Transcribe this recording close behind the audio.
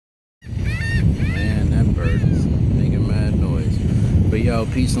Yo,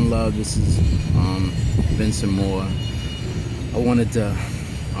 peace and love. This is Vincent More. I wanted to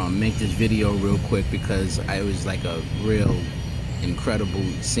make this video real quick because it was like a real incredible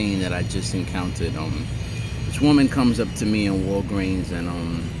scene that I just encountered. This woman comes up to me in Walgreens and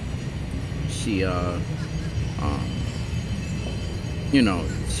she you know,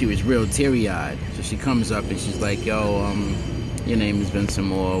 she was real teary-eyed. So she comes up and she's like, yo, your name is Vincent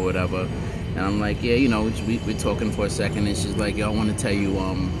More or whatever. And I'm like, yeah, you know, we're talking for a second, and she's like, yo, I want to tell you,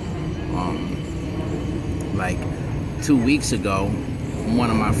 like 2 weeks ago, one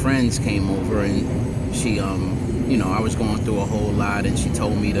of my friends came over, and she, you know, I was going through a whole lot, and she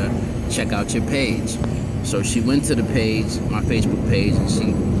told me to check out your page. So she went to the page, my Facebook page, and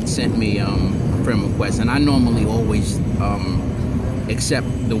she sent me a friend request. And I normally always accept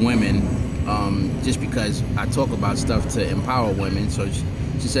the women, just because I talk about stuff to empower women. So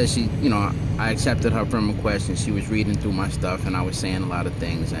she said you know, I accepted her friend request, and she was reading through my stuff, and I was saying a lot of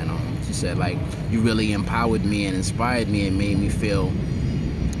things, and she said, like, you really empowered me and inspired me and made me feel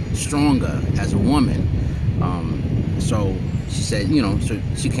stronger as a woman. So she said, you know, so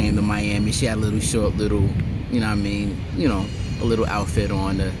she came to Miami. She had a little short, you know what I mean, you know, a little outfit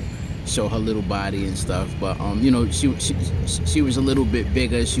on to show her little body and stuff, but you know, she was a little bit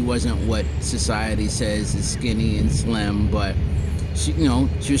bigger. She wasn't what society says is skinny and slim, but she, you know,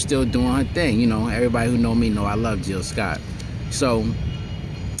 she was still doing her thing. You know, everybody who know me know I love Jill Scott. So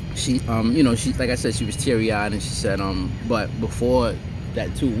she, you know, she, like I said, she was teary-eyed, and she said, but before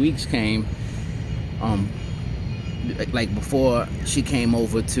that 2 weeks came, like before she came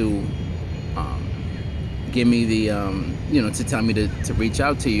over to give me the, you know, to tell me to reach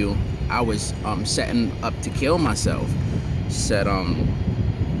out to you, I was setting up to kill myself. She said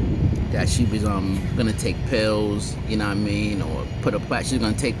that she was gonna take pills, you know what I mean, or she's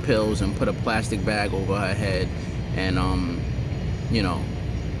gonna take pills and put a plastic bag over her head and you know,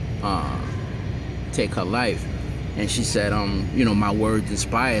 take her life. And she said, you know, my words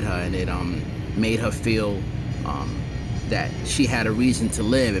inspired her, and it made her feel that she had a reason to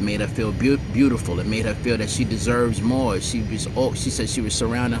live. It made her feel beautiful. It made her feel that she deserves more. She said she was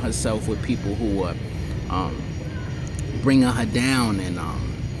surrounding herself with people who were bringing her down and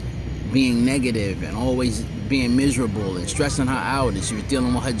being negative and always being miserable and stressing her out, and she was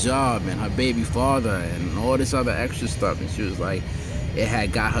dealing with her job and her baby father and all this other extra stuff. And she was like, it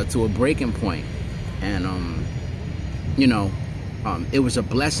had got her to a breaking point. And you know, it was a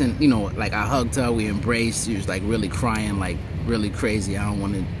blessing. You know, like, I hugged her, we embraced. She was like really crying, like really crazy. I don't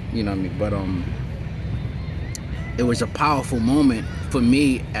want to, you know what I mean, but it was a powerful moment for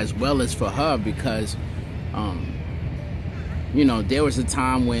me as well as for her, because you know, there was a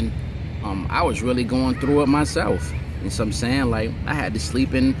time when I was really going through it myself. And so I'm saying, like, I had to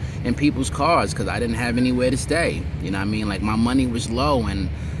sleep in people's cars because I didn't have anywhere to stay. You know what I mean? Like, my money was low, and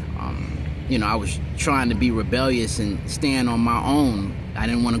you know, I was trying to be rebellious and stand on my own. I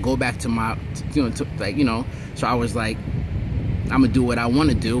didn't want to go back to my, you know, like, you know, so I was like, I'm gonna do what I want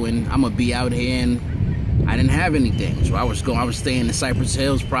to do, and I'm gonna be out here. And I didn't have anything, so I was staying in the Cypress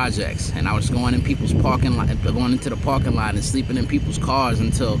Hills projects, and I was going in people's parking lot, going into the parking lot and sleeping in people's cars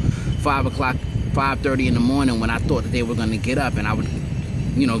until 5 o'clock, 5:30 in the morning, when I thought that they were gonna get up, and I would,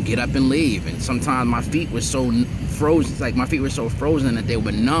 you know, get up and leave. And sometimes my feet were so frozen, like my feet were so frozen that they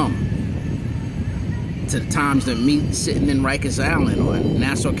were numb. To the times that me sitting in Rikers Island or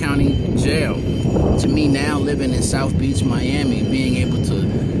Nassau County Jail, to me now living in South Beach, Miami, being able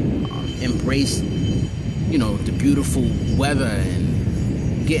to embrace, you know, the beautiful weather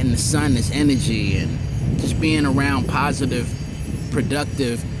and getting the sun, this energy, and just being around positive,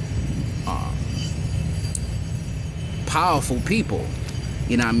 productive, powerful people.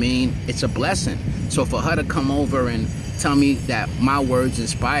 You know what I mean? It's a blessing. So for her to come over and tell me that my words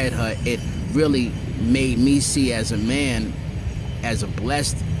inspired her, it really made me see as a man, as a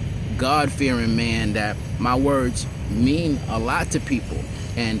blessed, God-fearing man, that my words mean a lot to people.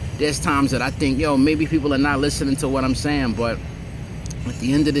 And there's times that I think, yo, maybe people are not listening to what I'm saying, but at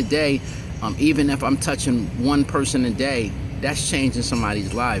the end of the day, even if I'm touching one person a day, that's changing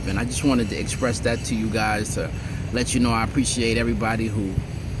somebody's life. And I just wanted to express that to you guys, to let you know I appreciate everybody who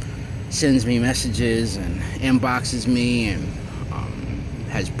sends me messages and inboxes me and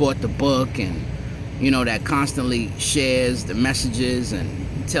has bought the book, and you know, that constantly shares the messages and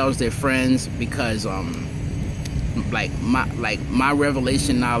tells their friends, because like my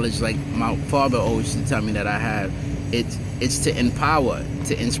revelation knowledge, like my father always used to tell me that I have, It's to empower,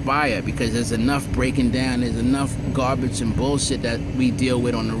 to inspire, because there's enough breaking down, there's enough garbage and bullshit that we deal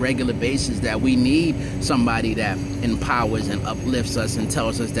with on a regular basis, that we need somebody that empowers and uplifts us and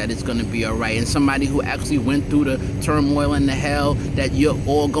tells us that it's going to be all right, and somebody who actually went through the turmoil and the hell that you're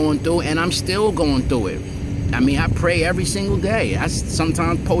all going through, and I'm still going through it. I mean, I pray every single day. I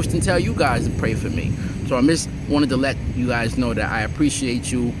sometimes post and tell you guys to pray for me. So I just wanted to let you guys know that I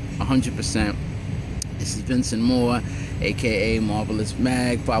appreciate you 100%. This is Vincent More, aka Marvelous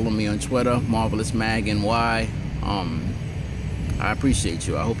Mag. Follow me on Twitter, Marvelous Mag NY. I appreciate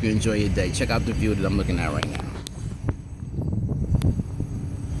you. I hope you enjoy your day. Check out the view that I'm looking at right now.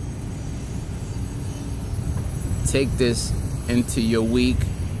 Take this into your week,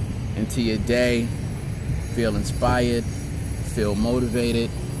 into your day. Feel inspired, feel motivated,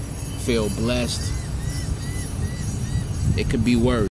 feel blessed. It could be worse.